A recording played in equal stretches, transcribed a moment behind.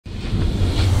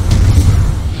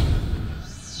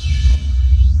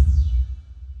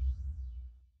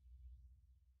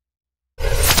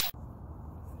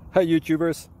Hi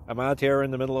YouTubers, I'm out here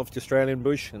in the middle of the Australian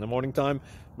bush in the morning time.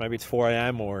 Maybe it's 4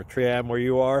 a.m. or 3 a.m. where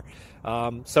you are.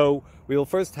 So we will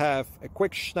first have a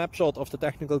quick snapshot of the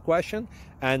technical question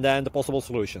and then the possible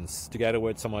solutions, together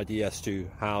with some ideas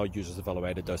to how users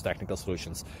evaluated those technical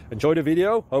solutions. Enjoy the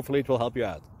video, hopefully it will help you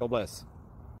out. God bless.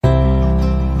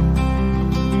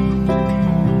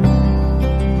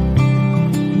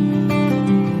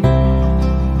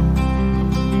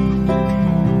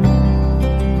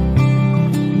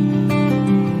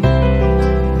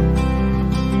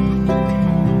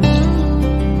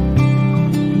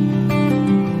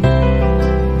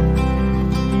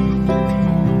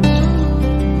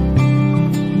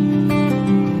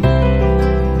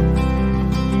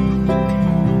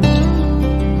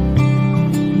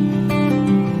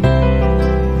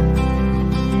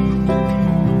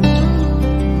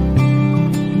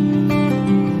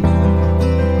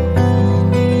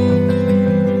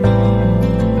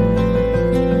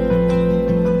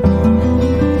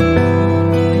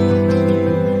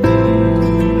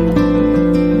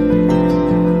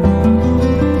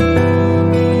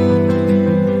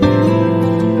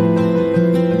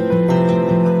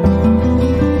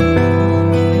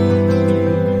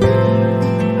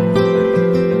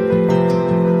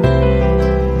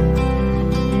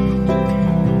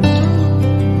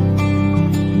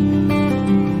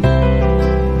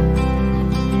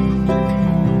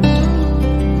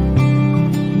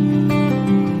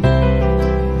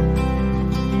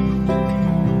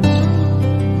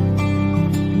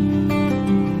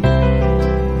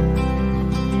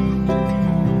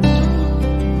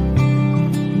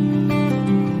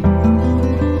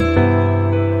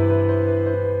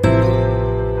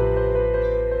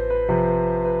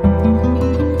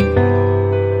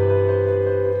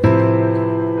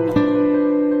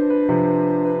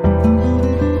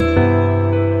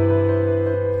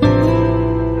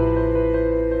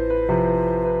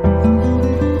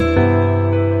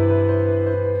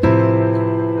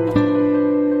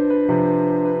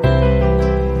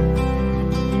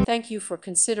 Thank you for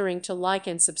considering to like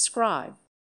and subscribe.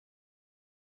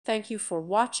 Thank you for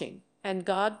watching, and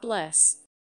God bless.